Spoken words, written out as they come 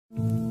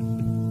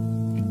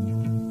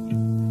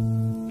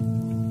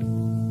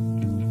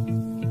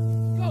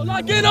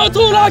Lock in on two,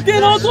 lock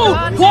in on two.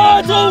 1,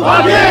 2,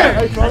 lock in.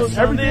 Hey, fellas,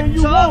 everything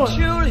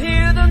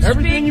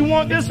you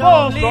want this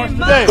fall starts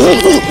today.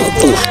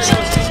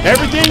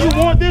 Everything you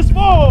want this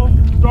fall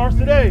starts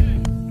today.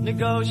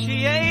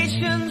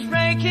 Negotiations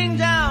breaking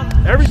down.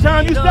 Every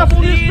time you step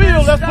on this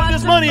field, let's put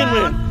this money in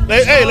with.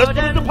 Hey, let's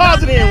put a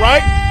deposit in,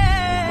 right?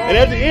 And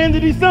at the end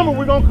of December,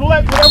 we're going to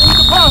collect whatever we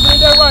deposited.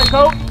 That right,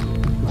 coach?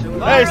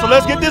 Hey, so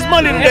let's get this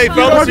money today,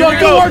 fellas. Here we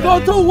go. Work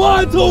on 2,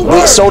 1, 2.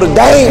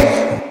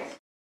 SotaDame.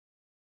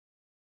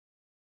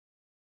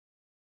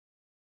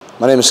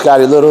 My name is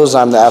Scotty Littles.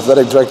 I'm the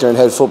athletic director and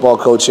head football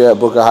coach here at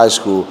Booker High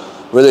School.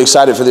 Really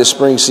excited for this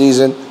spring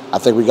season. I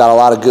think we got a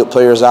lot of good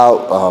players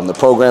out. The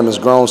program has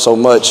grown so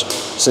much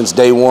since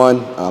day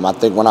one. I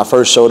think when I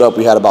first showed up,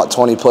 we had about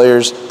 20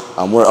 players.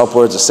 We're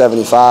upwards of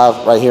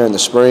 75 right here in the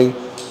spring.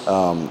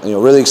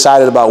 Really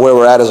excited about where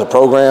we're at as a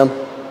program.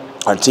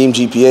 Our team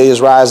GPA is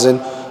rising.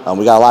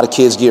 We got a lot of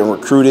kids getting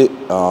recruited.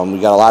 We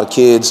got a lot of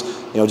kids,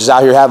 just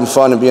out here having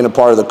fun and being a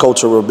part of the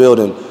culture we're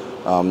building.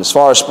 As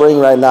far as spring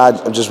right now,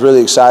 I'm just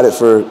really excited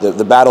for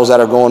the battles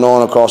that are going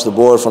on across the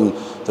board, from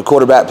the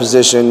quarterback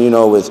position,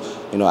 with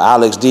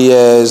Alex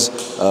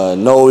Diaz,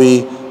 Noe,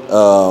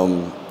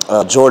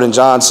 Jordan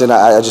Johnson.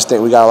 I just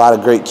think we got a lot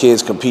of great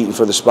kids competing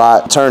for the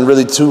spot. Turned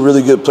two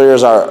really good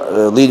players,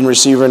 our leading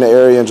receiver in the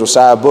area, and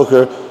Josiah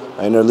Booker,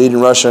 and their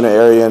leading rusher in the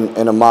area,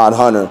 and Ahmad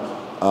Hunter.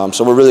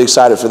 So we're really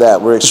excited for that.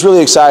 We're just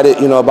really excited,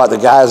 about the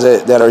guys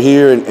that are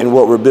here and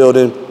what we're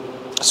building.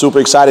 Super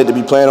excited to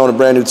be playing on a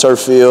brand new turf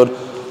field.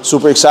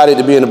 Super excited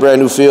to be in a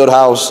brand new field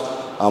house.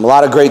 A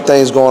lot of great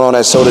things going on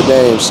at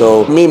SotaDame.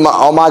 So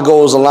all my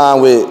goals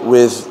align with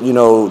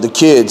the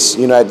kids.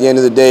 At the end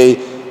of the day,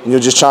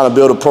 just trying to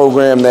build a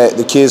program that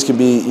the kids can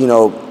be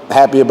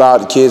happy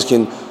about. The kids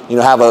can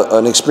have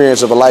an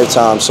experience of a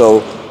lifetime.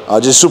 So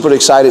just super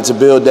excited to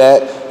build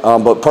that.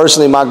 But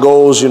personally, my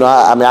goals,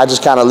 I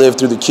just kind of live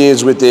through the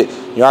kids with it.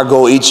 Our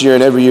goal each year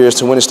and every year is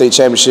to win a state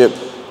championship,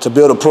 to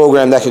build a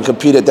program that can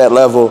compete at that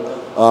level.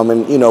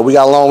 We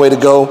got a long way to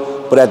go.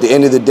 But at the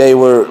end of the day,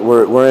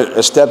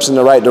 we're steps in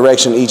the right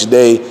direction each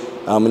day.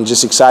 And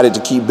just excited to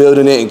keep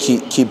building it and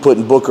keep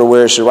putting Booker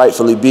where it should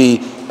rightfully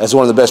be as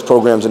one of the best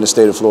programs in the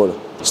state of Florida.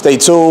 Stay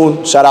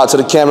tuned. Shout out to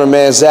the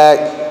cameraman, Zach.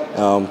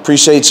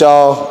 Appreciate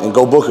y'all, and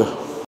go Booker.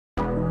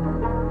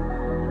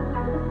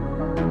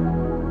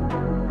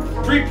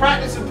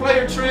 Pre-practice and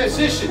player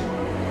transition.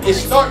 It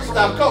starts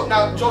now, coach.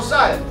 Now,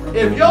 Josiah,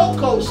 if your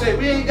coach say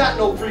we ain't got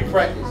no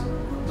pre-practice,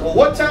 well,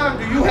 what time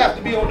do you have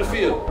to be on the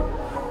field?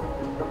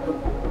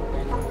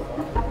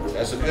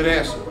 That's a good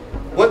answer.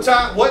 What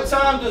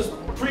time does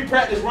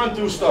pre-practice run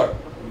through start?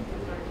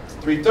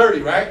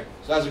 3:30, right?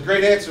 So that's a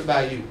great answer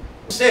by you.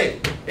 Say,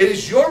 it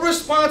is your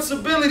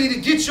responsibility to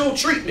get your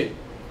treatment.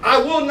 I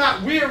will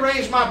not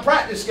rearrange my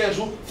practice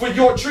schedule for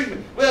your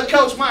treatment. Well,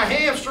 coach, my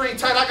hamstring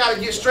tight, I gotta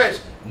get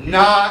stretched.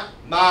 Not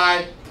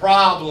my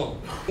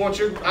problem.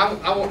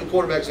 I want the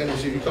quarterbacks in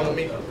this. You come with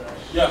me?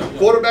 Yeah.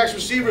 Quarterbacks,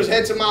 receivers,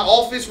 head to my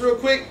office real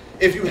quick.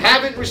 If you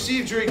haven't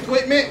received your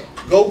equipment,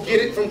 go get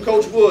it from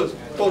Coach Woods.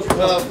 Coach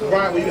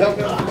Brian, will you help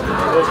him?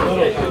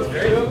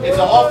 It's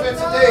an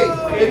offensive day.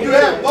 If you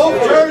have both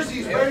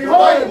jerseys, wear your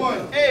white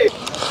one. Hey.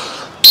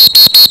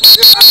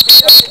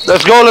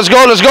 Let's go, let's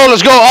go, let's go,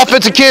 let's go.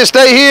 Offensive kids,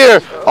 stay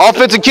here.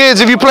 Offensive kids,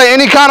 if you play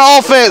any kind of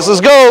offense, let's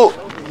go.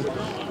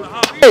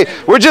 Hey,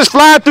 we're just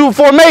flying through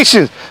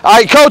formations. All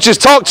right, coaches,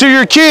 talk to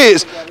your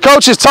kids.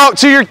 Coaches, talk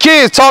to your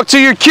kids. Talk to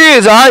your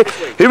kids, all right?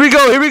 Here we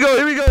go, here we go,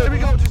 here we go, here we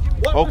go.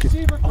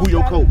 Okay, who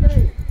your coach?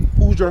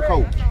 Who's your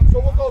coach?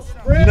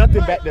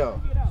 Nothing back there.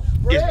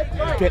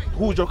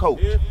 Who's your coach?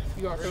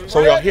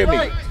 So y'all hear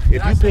me.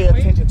 If you pay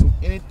attention to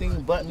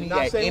anything but me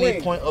at any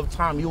point of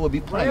time, you will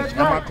be punished.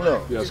 Am I clear?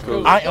 Yes,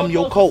 coach. I am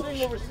your coach.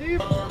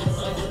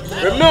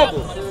 Remember,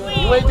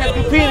 you ain't just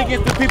competing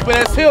against the people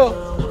that's here.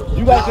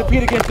 You got to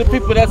compete against the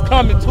people that's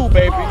coming too,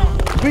 baby.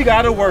 We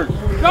got to work.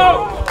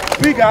 Go!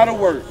 We got to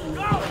work.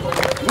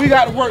 We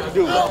got work to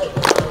do. Go!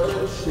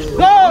 We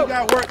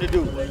got work to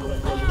do.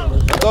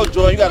 Go,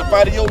 Jordan. You got to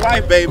fight of your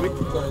life, baby.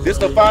 This is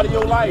the fight of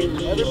your life.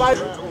 Everybody.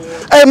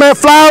 Hey, man,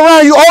 fly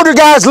around. You older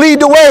guys lead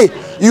the way.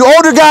 You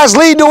older guys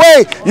lead the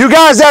way. You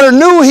guys that are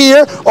new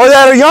here or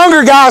that are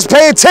younger guys,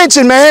 pay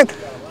attention, man.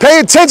 Pay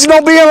attention,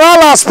 don't be in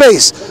la-la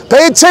space.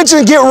 Pay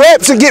attention, get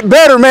reps and get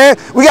better, man.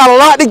 We got a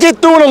lot to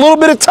get through in a little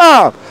bit of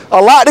time.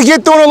 A lot to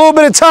get through in a little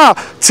bit of time.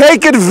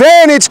 Take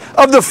advantage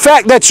of the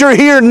fact that you're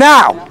here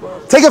now.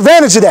 Take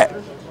advantage of that.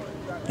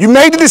 You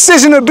made the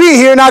decision to be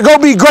here, now go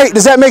be great.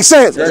 Does that make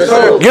sense? Yes,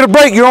 sir. Get a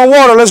break, you're on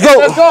water, let's go.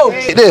 Let's go.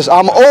 This,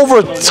 I'm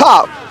over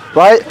top,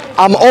 right?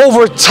 I'm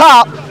over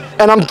top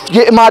and I'm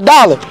getting my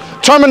dollar.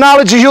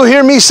 Terminology you'll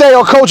hear me say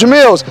on Coach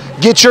Mills,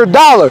 get your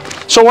dollar.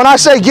 So when I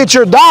say get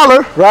your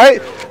dollar,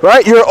 right,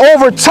 you're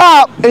over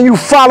top and you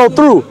follow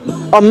through.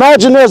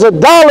 Imagine there's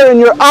 $1 in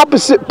your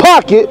opposite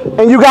pocket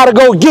and you gotta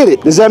go get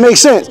it. Does that make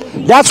sense?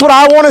 That's what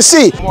I wanna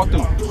see.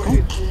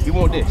 You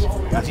want this.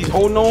 Now he's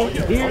holding on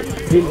here,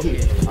 then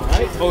here. All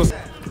right?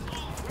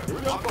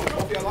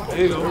 There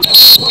you go.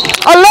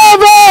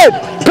 11!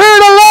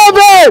 Period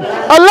 11!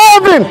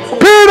 11!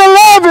 Period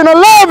 11!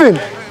 11!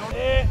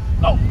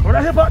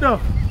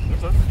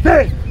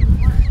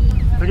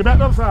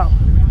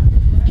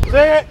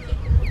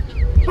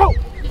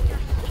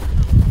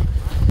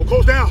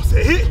 goes down.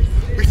 Say hit.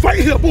 We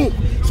fighting here. Boom.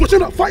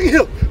 Switching up. Fighting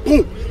here.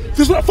 Boom.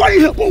 Switching up. Fighting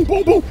here. Boom.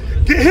 Boom. Boom.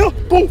 Get here.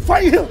 Boom.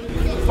 Fighting here.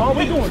 That's all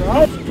we doing.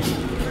 All right.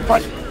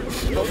 Fight.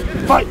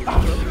 Fight.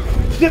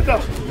 Get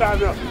down. Down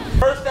there.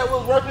 First step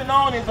we're working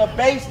on is a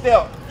base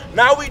step.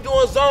 Now we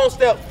doing zone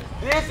step.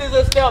 This is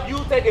a step you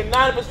taking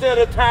 90%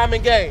 of the time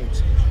in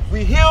games.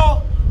 We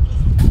heal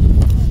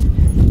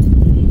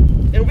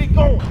and we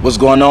going. What's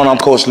going on? I'm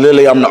Coach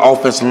Lilly. I'm the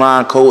offensive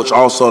line coach,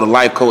 also the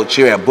life coach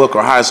here at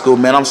Booker High School.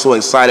 Man, I'm so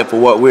excited for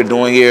what we're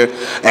doing here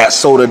at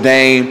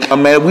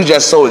SotaDame. Man, we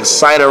just so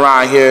excited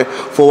around here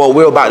for what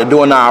we're about to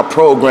do in our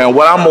program.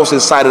 What I'm most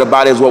excited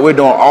about is what we're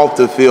doing off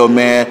the field,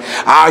 man.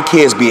 Our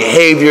kids'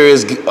 behavior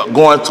is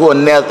going to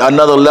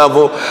another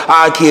level.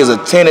 Our kids'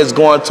 attendance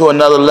going to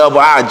another level.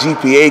 Our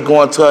GPA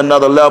going to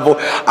another level.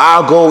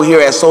 Our goal here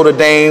at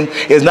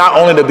SotaDame is not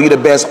only to be the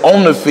best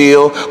on the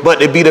field, but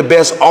to be the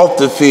best off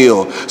the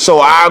field. So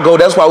our goal,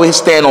 that's why we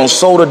stand on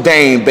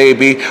SotaDame,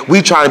 baby.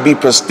 We try to be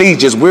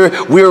prestigious. We're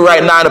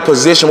right now in a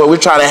position where we're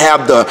trying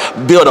to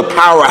build a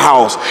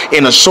powerhouse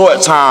in a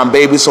short time,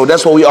 baby. So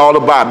that's what we all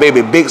about,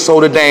 baby. Big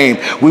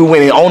SotaDame. We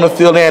winning on the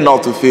field and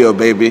off the field,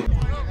 baby.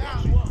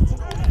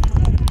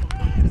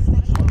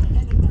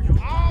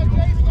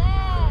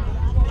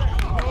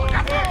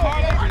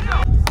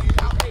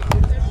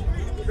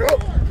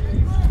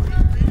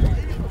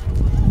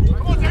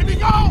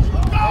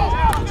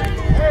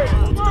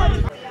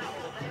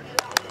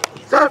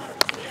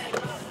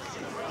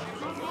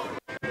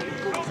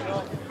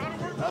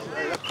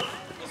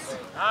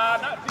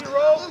 Not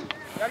zero.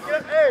 Gotta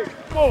get hey.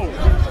 Boom.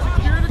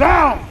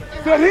 Down.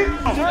 Set hit.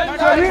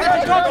 Set hit.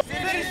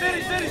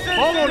 City.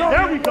 Hold on.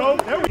 There we go.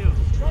 There we go.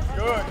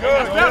 Good.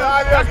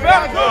 That's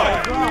better.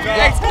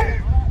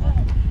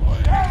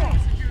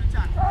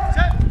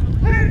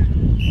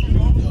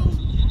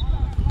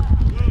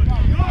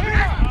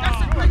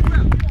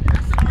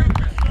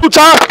 Good.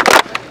 Time.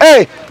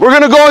 Hey, we're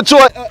gonna go into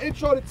an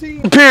intro to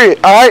team period.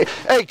 All right.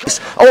 Hey,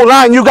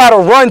 O-line, you gotta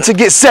run to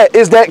get set.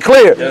 Is that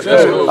clear? Yes,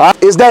 sir.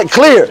 Is that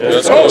clear?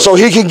 Yes, sir. So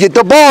he can get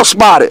the ball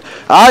spotted.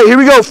 All right. Here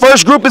we go.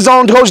 First group is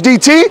on Coach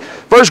DT.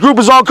 First group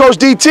is on Coach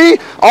DT.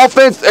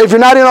 Offense. If you're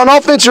not in on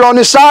offense, you're on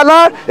this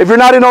sideline. If you're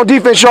not in on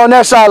defense, you're on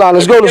that sideline.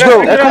 Let's go. Let's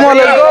go. Hey, come on.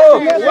 Let's go.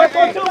 Work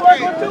on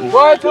two.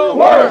 1, 2.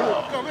 Work.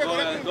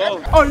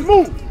 Oh, you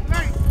move.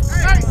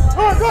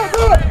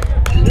 Good.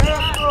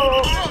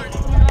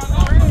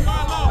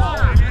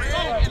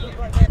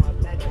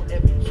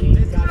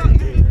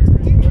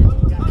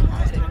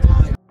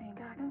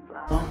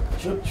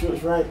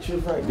 Trip's right.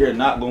 They're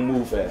not gonna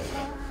move fast,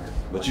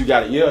 but you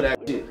gotta yell that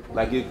shit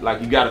like you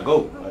gotta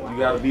go. Like you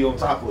gotta be on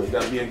top of it. You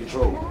gotta be in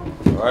control.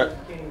 All right.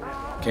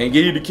 Can't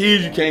give you the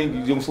keys. You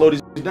gonna slow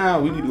this shit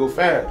down. We need to go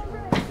fast.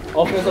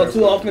 Offense on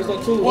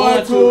two.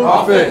 1, 2.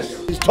 Offense.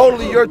 It's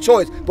totally your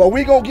choice, but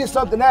we gonna get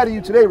something out of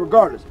you today,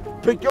 regardless.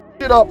 Pick your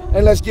shit up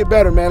and let's get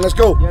better, man. Let's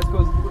go.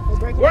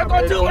 Work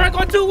on two.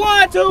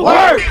 1, 2.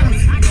 Work.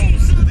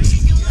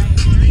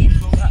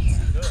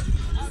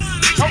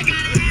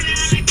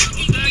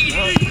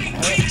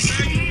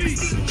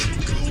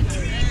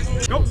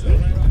 Go.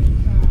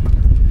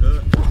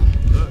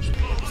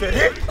 Set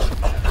hit.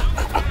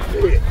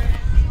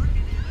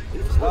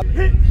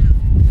 Hit.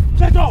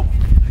 Check off.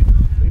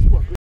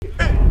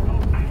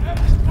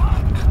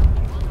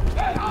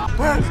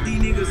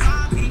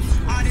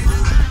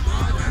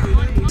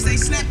 Say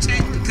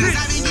Snapchat, cause I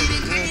been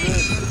getting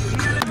paid.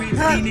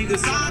 These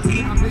niggas salty.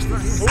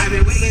 I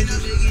been waiting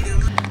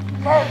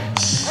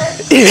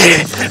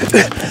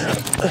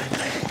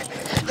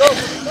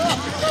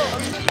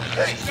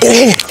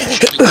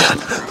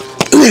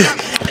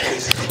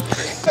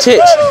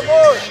Titch.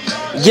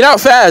 Get out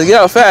fast.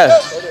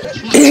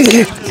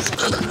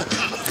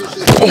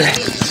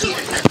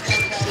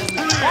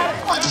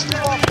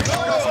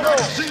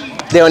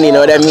 They don't even know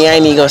what that means. I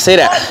ain't even gonna say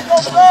that.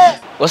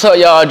 What's up,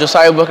 y'all?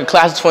 Josiah Booker,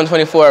 class of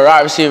 2024,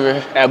 wide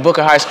receiver at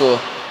Booker High School.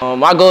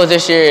 My goals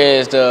this year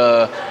is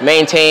to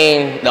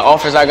maintain the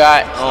offers I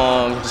got,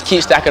 just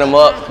keep stacking them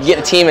up, get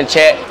the team in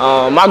check.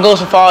 My goals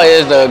for fall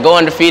is to go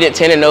undefeated,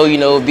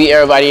 10-0, beat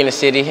everybody in the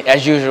city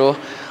as usual.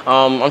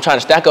 I'm trying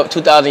to stack up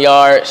 2,000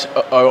 yards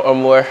or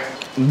more.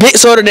 Big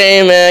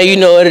SotaDame, man, you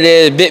know what it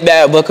is. Big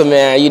bad Booker,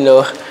 man, you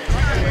know.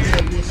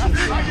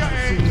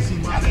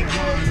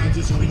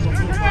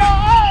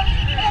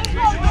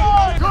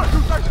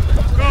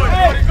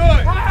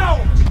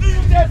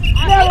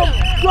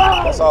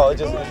 That's all.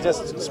 It's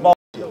just small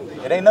shit.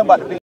 It ain't nothing about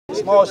the big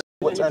small shit.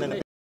 What turn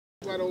into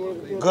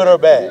big, good or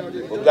bad.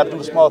 But we got to do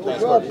the small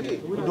things first.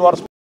 We do all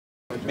the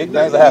big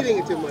things that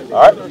happen.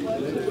 All right,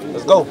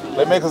 let's go.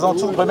 Playmakers on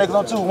two.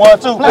 1,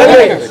 2.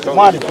 Playmakers. Come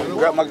on,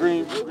 grab my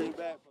green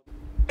bag.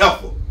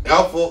 Alpha.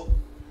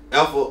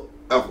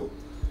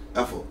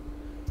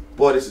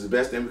 Boy, this is the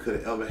best thing we could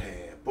have ever had.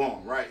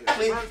 Boom, right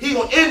here. He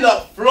gonna end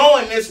up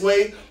flowing this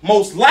way.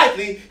 Most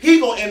likely,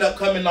 he gonna end up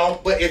coming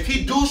off. But if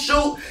he do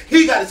shoot,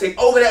 he got to take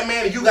over that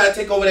man, and you got to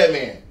take over that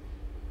man.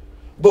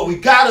 But we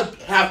got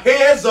to have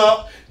hands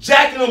up,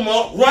 jacking them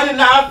up, running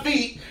our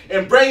feet,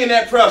 and bringing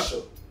that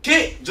pressure.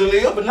 Kick,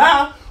 Jaleel. But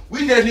now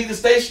we just need to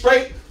stay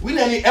straight We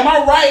done it. Am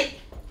I right?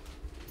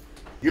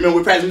 You remember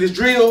we practicing this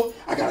drill?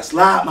 I gotta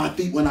slide my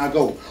feet when I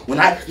go. When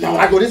I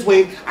go this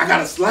way, I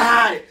gotta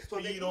slide it.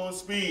 Speed on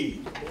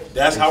speed.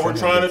 That's how we're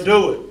trying to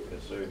do it.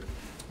 Yes, sir.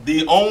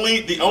 The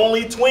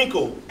only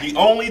twinkle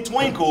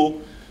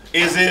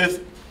is if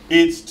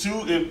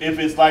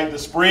it's like the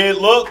spread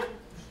look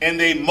and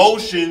they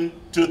motion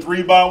to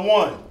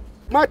 3x1.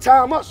 My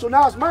time up, so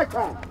now it's my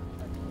time.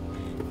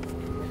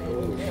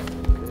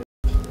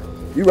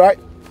 You right.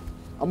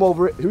 I'm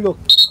over it. Here we go.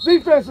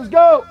 Defense, let's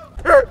go.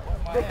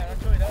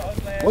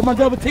 Where my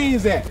double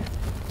teams at?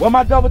 Where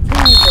my double teams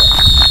at?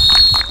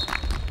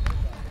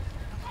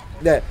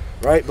 That,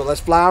 right? But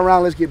let's fly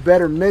around. Let's get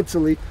better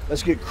mentally.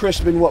 Let's get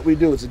crisp in what we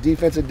do. It's a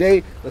defensive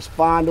day. Let's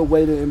find a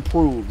way to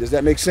improve. Does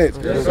that make sense?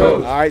 Yes, sir.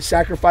 All right,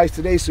 sacrifice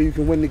today so you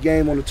can win the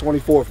game on the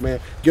 24th,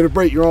 man. Get a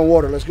break. You're on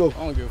water. Let's go.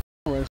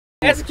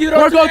 Execute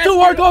Work on two,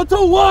 work on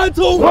two, 1,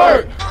 2,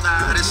 work. 1,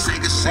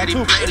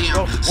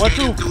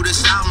 2.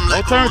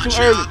 Don't turn too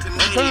early.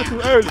 Don't turn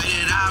too early.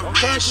 Don't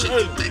turn too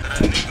early.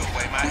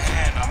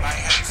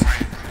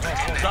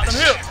 Drop them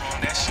hips.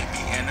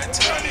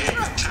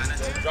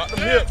 Drop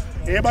them hips.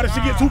 Everybody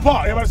should get 2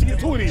 parts. Everybody should get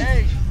 2 of these.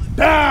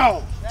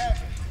 Down.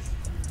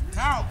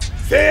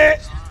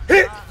 Set.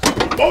 Hit.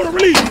 Motor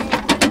release.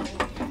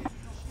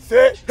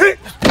 Set. Hit.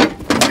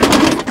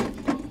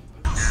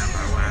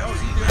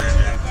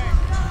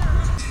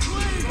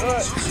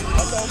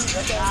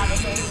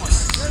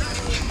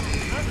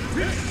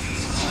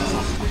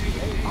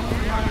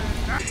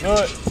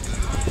 Good.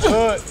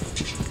 Good.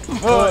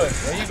 Good.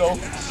 There you go.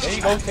 There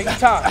you go. Take your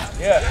time.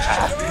 Yeah.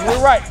 You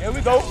were right. There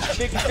we go.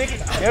 Stick it.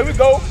 There we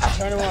go.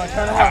 Turn around.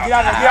 Turn around. Get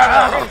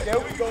out of there.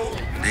 There we go.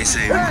 They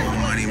say more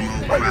money,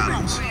 more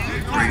problems.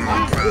 Bring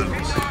more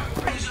problems.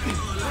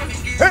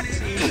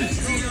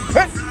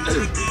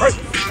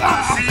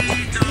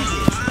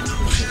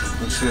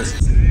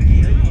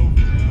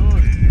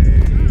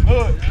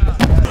 Good.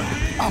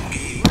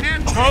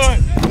 Good.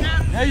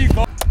 There you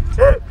go.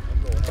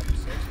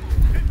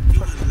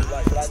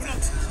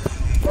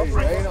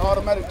 Ain't an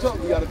automatic tuck.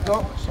 You got to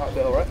tuck. Shot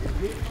bell, right?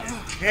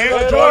 Hand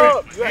up,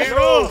 Jordan. Hand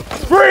up.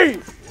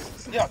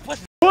 Freeze. Yeah,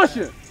 push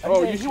it.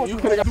 Oh, you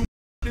could have got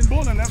this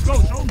bowling. Let's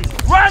go. Show me.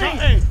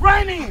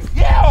 Running.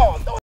 Yeah.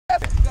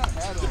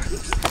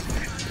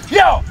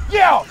 Yo.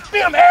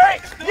 Beat him,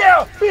 Eric.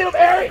 Yeah. Beat him,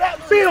 Eric.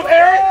 Beat him,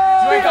 Eric.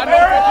 You ain't got no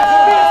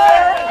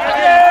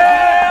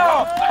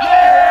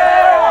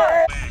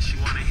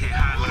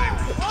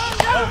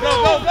Go.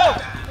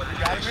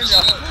 Got him in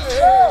there.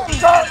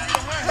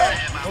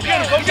 Go get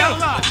him. Down the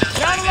line.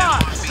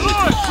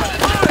 Good.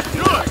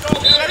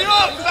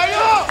 Stay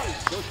up.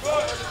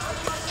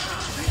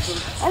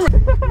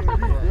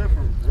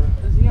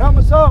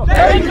 Helmets up.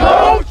 There you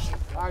go.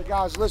 All right,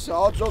 guys, listen,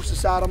 all jokes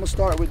aside, I'm going to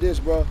start with this,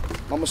 bro.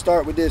 I'm going to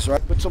start with this,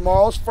 right? But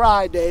tomorrow's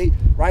Friday,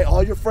 right?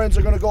 All your friends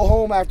are going to go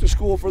home after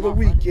school for the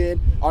weekend.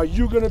 Are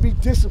you going to be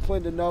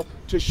disciplined enough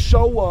to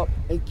show up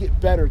and get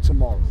better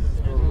tomorrow?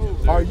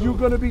 Are you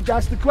going to be,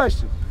 that's the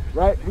question,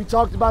 right? We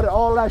talked about it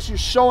all last year.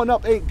 Showing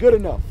up ain't good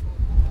enough.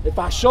 If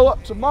I show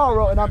up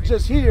tomorrow and I'm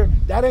just here,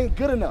 that ain't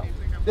good enough.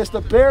 That's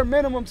the bare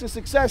minimum to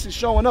success is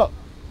showing up.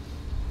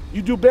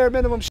 You do bare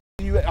minimum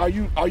are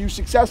you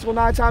successful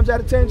 9 times out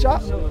of 10,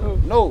 Chop?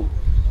 No.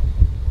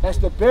 That's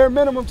the bare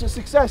minimum to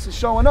success is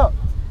showing up.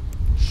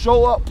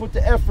 Show up, put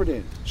the effort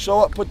in.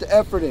 Show up, put the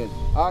effort in.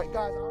 All right,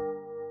 guys.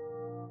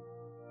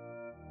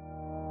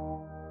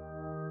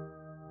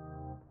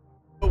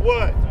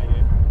 What?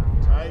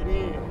 Tight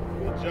end.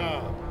 Good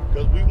job.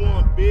 Because we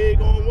want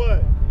big on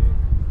what?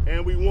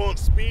 And we want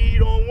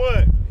speed on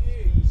what?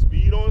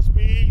 Speed on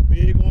speed,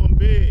 big on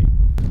big.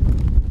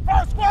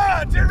 First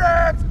squad, 10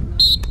 reps.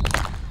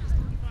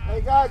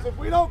 Hey guys, if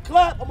we don't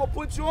clap, I'm gonna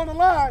put you on the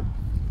line.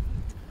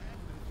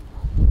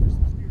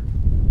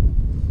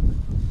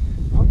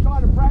 I'm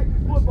trying to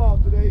practice football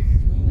today.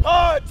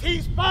 Hard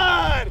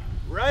T-spine.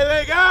 Right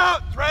leg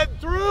out, thread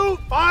through,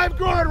 5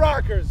 groin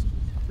rockers.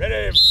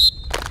 Ready?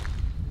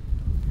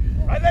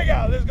 Right leg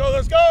out, let's go.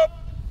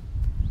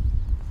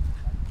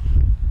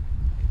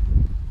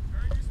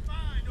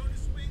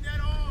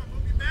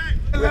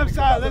 Left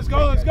side, let's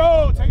go.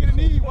 Take it a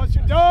knee once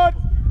you're done.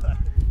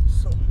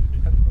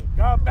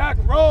 Got back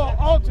roll,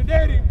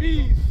 alternating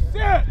V,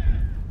 set.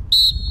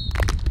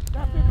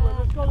 Step into it,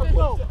 let's go.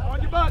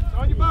 On your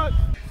butt.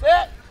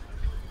 Set.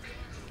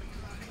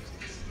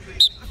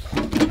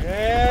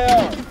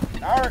 Yeah.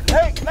 All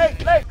right,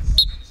 late.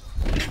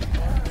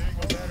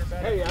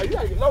 Hey, you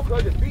gotta get low,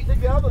 cuz your feet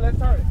together, let's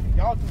turn it.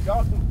 Y'all two,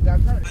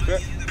 gotta turn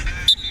it.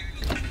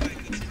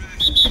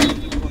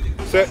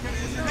 Set.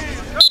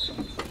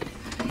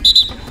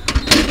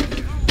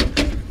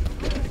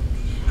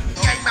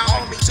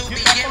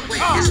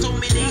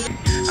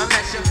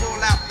 Unless you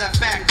pull out the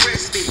fat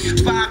crispy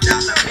 $5 bill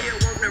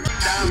on the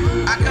rebound.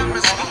 I come to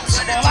school with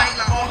a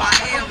Taylor on my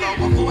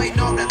elbow, avoiding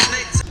all the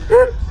clicks.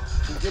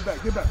 Get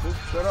back, fool.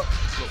 Shut up.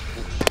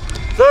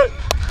 Set.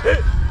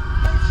 Hit.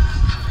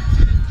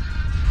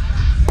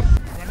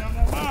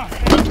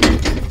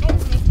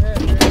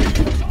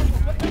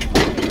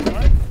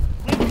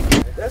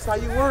 That's how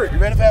you work. You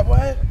ready, fat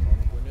boy?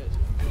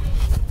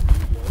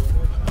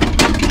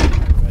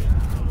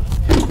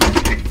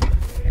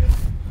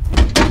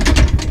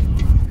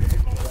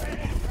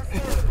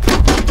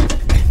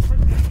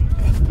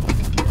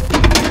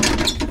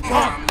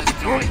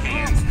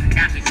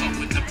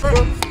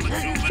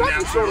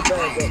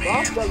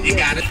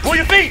 Move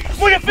your feet.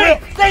 Move your feet.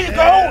 There you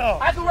go.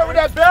 I can work with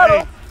that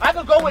battle. I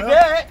can go with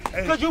that.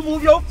 Because you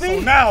move your feet.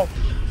 So now.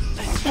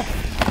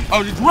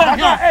 Oh, just run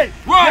him. Hey,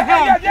 run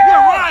him.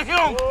 Yeah, run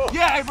him.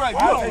 Yeah, hey, bro.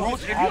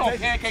 If you don't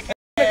pancake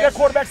that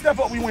quarterback step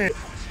up, we win.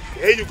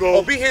 There you go.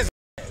 Oh, beat his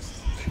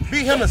ass.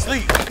 Beat him to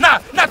sleep. Nah,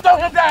 throw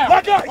him down.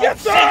 My God,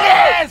 yes, sir.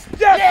 Yes,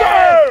 yes,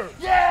 sir.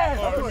 Yes.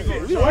 I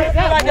feel like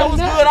that was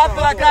good. I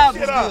feel like ours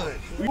was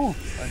good.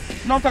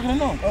 No, I'm talking to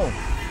no.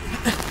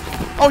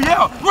 Oh,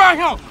 yeah. Run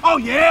him. Oh,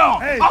 yeah.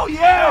 Hey. Oh,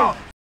 yeah. Hey.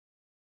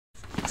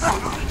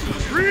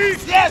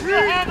 Yes,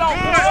 hand on.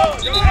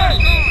 Get there.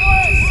 Get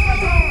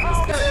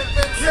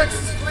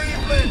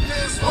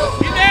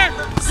there.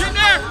 Get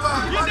there.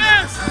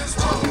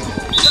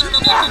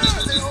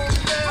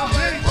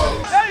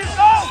 There you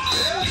go.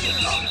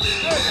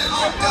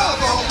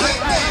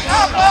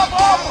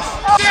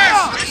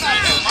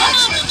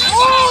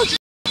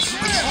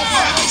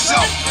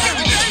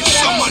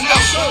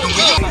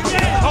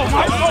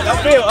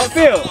 I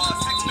feel.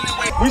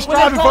 We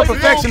striving for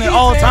perfection at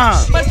all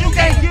times. But you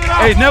can't get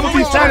up. Hey, never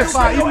be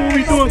satisfied. Even when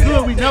we doing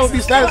good, we never be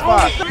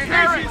satisfied.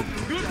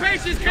 Good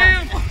patience,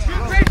 Cam. Good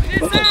patience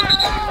inside.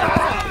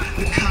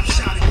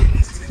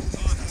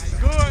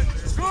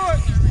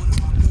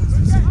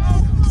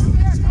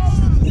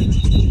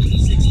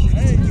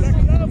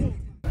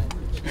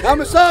 Good.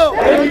 Coming so.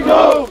 There you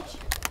go.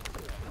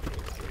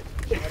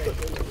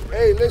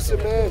 Hey, listen,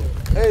 man.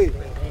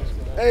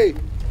 Hey,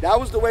 that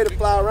was the way to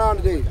fly around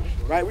today,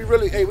 right? We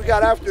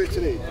got after it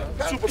today.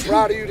 Super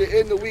proud of you to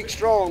end the week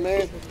strong,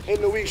 man.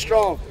 End the week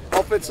strong.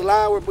 Offensive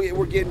line,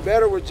 we're getting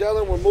better. We're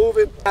gelling. We're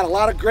moving. Got a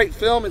lot of great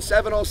film in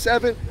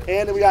 7-on-7,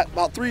 and then we got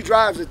about 3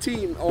 drives a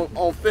team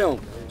on film.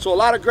 So a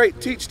lot of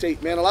great teach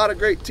tape, man. A lot of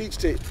great teach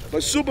tape.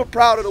 But super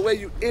proud of the way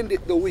you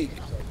ended the week,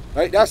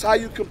 right? That's how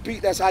you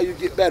compete. That's how you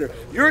get better.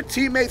 Your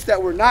teammates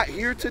that were not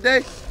here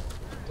today,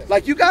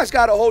 like, you guys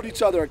got to hold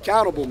each other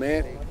accountable,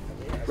 man,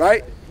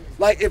 right?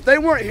 Like, if they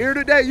weren't here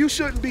today, you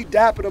shouldn't be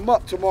dapping them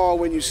up tomorrow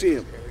when you see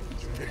them.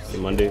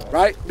 Monday.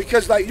 Right?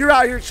 Because, like, you're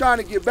out here trying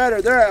to get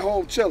better. They're at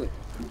home chilling.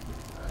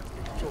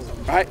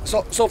 Right?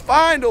 So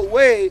find a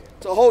way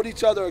to hold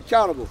each other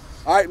accountable.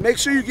 All right? Make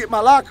sure you get my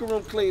locker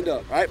room cleaned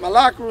up. All right? My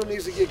locker room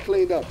needs to get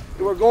cleaned up.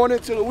 And we're going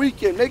into the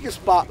weekend. Make it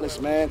spotless,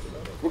 man.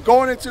 We're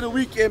going into the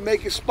weekend.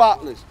 Make it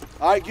spotless.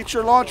 All right? Get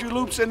your laundry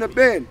loops in the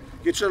bin.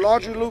 Get your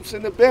laundry loops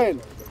in the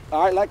bin.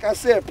 All right, like I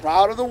said,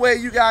 proud of the way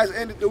you guys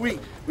ended the week.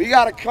 We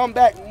got to come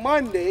back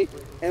Monday,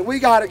 and we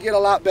got to get a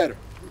lot better.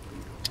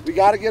 We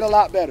got to get a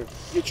lot better.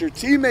 Get your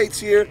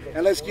teammates here,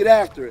 and let's get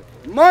after it.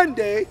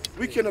 Monday,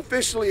 we can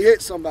officially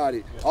hit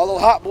somebody. Although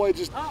Hot Boy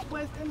just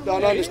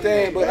don't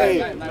understand, but hey,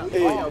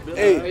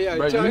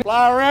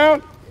 fly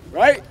around,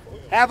 right?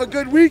 Have a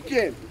good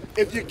weekend.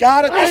 If you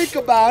got to think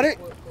about it,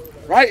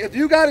 right? If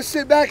you got to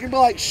sit back and be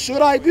like,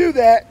 should I do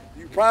that?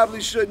 You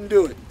probably shouldn't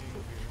do it.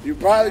 You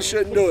probably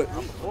shouldn't do it.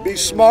 Be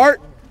smart.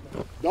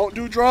 Don't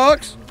do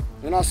drugs.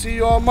 And I'll see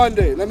you on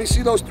Monday. Let me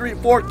see those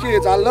 3-4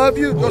 kids. I love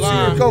you. Go see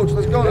your coach.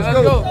 Let's go. Let's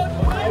go.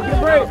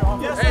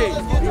 Hey,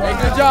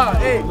 good job.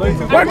 Hey, Work.